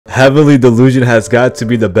Heavenly Delusion has got to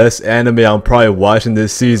be the best anime I'm probably watching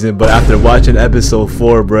this season, but after watching episode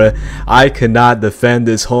 4, bruh, I cannot defend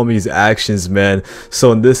this homie's actions, man.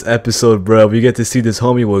 So in this episode, bruh, we get to see this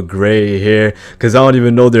homie with gray hair, because I don't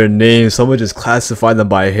even know their names. Someone just classified them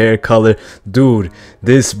by hair color. Dude,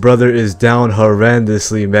 this brother is down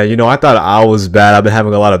horrendously, man. You know, I thought I was bad. I've been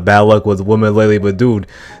having a lot of bad luck with women lately, but dude,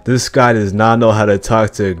 this guy does not know how to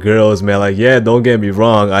talk to girls, man. Like, yeah, don't get me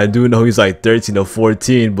wrong, I do know he's like 13 or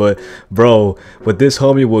 14, but bro, with this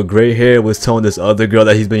homie with gray hair was telling this other girl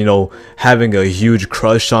that he's been, you know, having a huge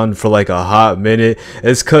crush on for like a hot minute.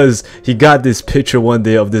 It's cause he got this picture one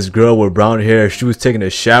day of this girl with brown hair. She was taking a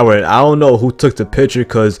shower, and I don't know who took the picture,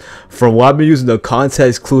 cause from what I've been using, the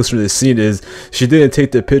context clues for the scene is she didn't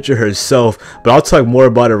take the picture herself. But I'll talk more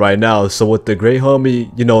about it right now. So what the gray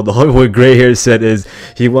homie, you know, the homie with gray hair said is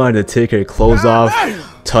he wanted to take her clothes off,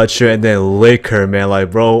 touch her, and then lick her, man.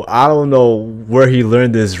 Like, bro, I don't know where he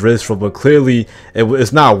learned this risk from, but clearly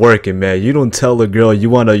it's not working, man. You don't tell a girl you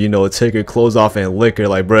want to, you know, take her clothes off and lick her.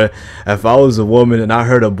 Like, bro, if I was a woman and I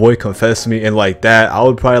heard a boy confess to me and like that, I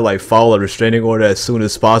would probably like follow a restraining order as soon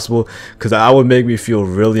as possible, because I would make me feel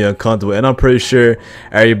really uncomfortable. And I'm pretty sure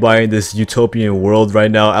everybody in this utopian world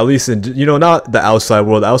right now, at least in, you know, not the outside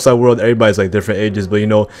world. The outside world, everybody's like different ages, but you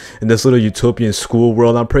know, in this little utopian school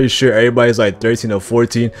world, I'm pretty sure everybody's like 13 or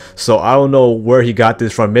 14. So I don't know where he got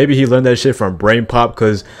this from. Maybe he learned that shit from Brain Pop,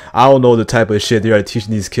 because I don't know the type of shit they are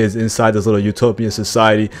teaching these kids inside this little utopian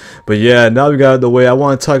society. But yeah, now we got out of the way, I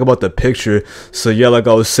want to talk about the picture. So yeah, like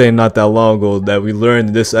I was saying not that long ago, that we learned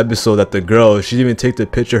in this episode that the girl, she didn't even take the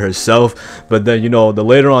picture herself. But then, you know,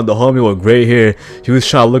 later on, the homie with gray hair, he was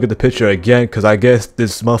trying to look at the picture again, because I guess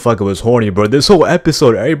this motherfucker was horny, bro. This whole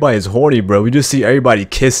episode, everybody's horny, bro. We just see everybody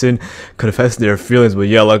kissing, confessing their feelings. But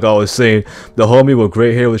yeah, like I was saying, the homie with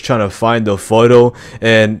gray hair was trying to find the photo,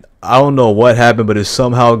 and I don't know what happened, but it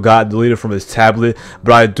somehow got deleted from his tablet.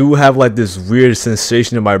 But I do have like this weird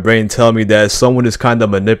sensation in my brain telling me that someone is kind of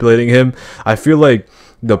manipulating him. I feel like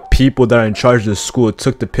the people that are in charge of the school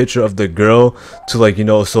took the picture of the girl to, like, you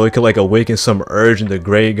know, so it could like awaken some urge in the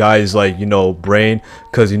gray guy's, like, you know, brain,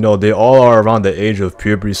 because, you know, they all are around the age of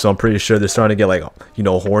puberty. So I'm pretty sure they're starting to get, like, you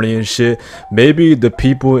know, horny and shit. Maybe the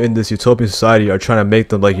people in this utopian society are trying to make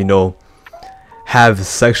them, like, you know, have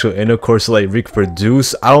sexual intercourse to like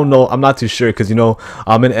reproduce. I don't know, I'm not too sure, because, you know,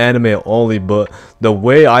 I'm in anime only, but the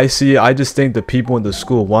way I see it, I just think the people in the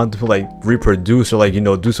school want to like reproduce, or like, you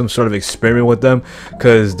know, do some sort of experiment with them,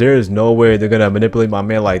 because there is no way they're gonna manipulate my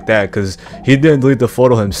man like that, because he didn't delete the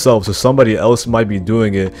photo himself, so somebody else might be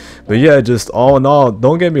doing it. But yeah, just all in all,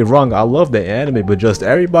 don't get me wrong, I love the anime, but just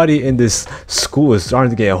everybody in this school is starting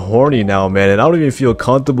to get horny now, man. And I don't even feel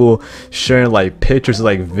comfortable sharing like pictures,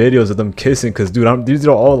 like videos of them kissing, because dude, these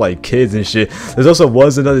are all like kids and shit. There's also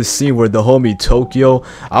was another scene where the homie Tokyo,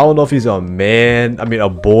 I don't know if he's a man, I mean a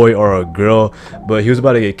boy or a girl, but he was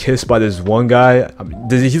about to get kissed by this one guy. I mean,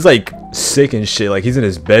 he's like sick and shit, like he's in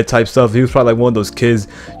his bed type stuff. He was probably like one of those kids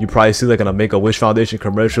you probably see like on a Make-A-Wish Foundation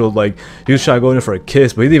commercial. Like, he was trying to go in for a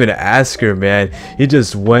kiss, but he didn't even ask her, man. He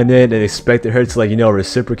just went in and expected her to, like, you know,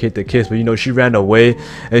 reciprocate the kiss. But you know, she ran away,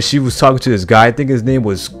 and she was talking to this guy, I think his name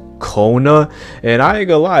was Kona. And I ain't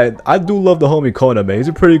gonna lie, I do love the homie Kona, man. He's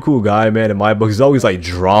a pretty cool guy, man. In my book, he's always like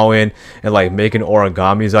drawing and like making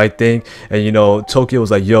origamis, I think. And you know, Tokyo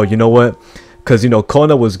was like, yo, you know what, because, you know,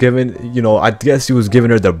 Kona was giving, you know, I guess he was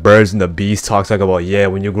giving her the birds and the bees talks, like about, yeah,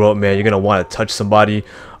 when you grow up, man, you're gonna want to touch somebody,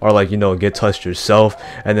 or like, you know, get touched yourself.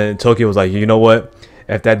 And then Tokyo was like, you know what,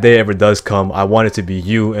 if that day ever does come, I want it to be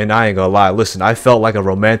you. And I ain't gonna lie, listen, I felt like a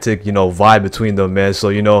romantic, you know, vibe between them, man. So,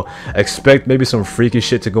 you know, expect maybe some freaky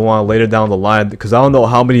shit to go on later down the line, because I don't know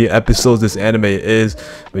how many episodes this anime is.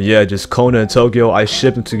 But yeah, just Kona and Tokyo, I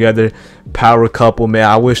shipped them together, power couple, man.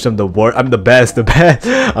 I wish them the worst. I'm the best.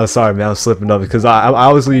 I'm sorry, man, I'm slipping up, because I'm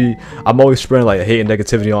always spreading like hate and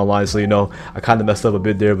negativity online, so, you know, I kind of messed up a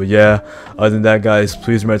bit there. But yeah, other than that, guys,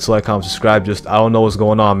 please remember to like, comment, subscribe. Just, I don't know what's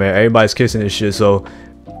going on, man. Everybody's kissing and shit, so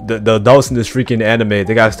the adults in this freaking anime,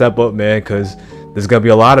 they gotta step up, man, because there's gonna be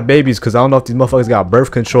a lot of babies. Because I don't know if these motherfuckers got birth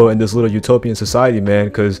control in this little utopian society, man,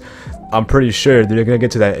 because I'm pretty sure they're gonna get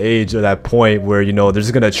to that age or that point where, you know, they're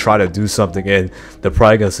just gonna try to do something, and they're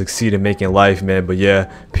probably gonna succeed in making life, man. But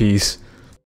yeah, peace.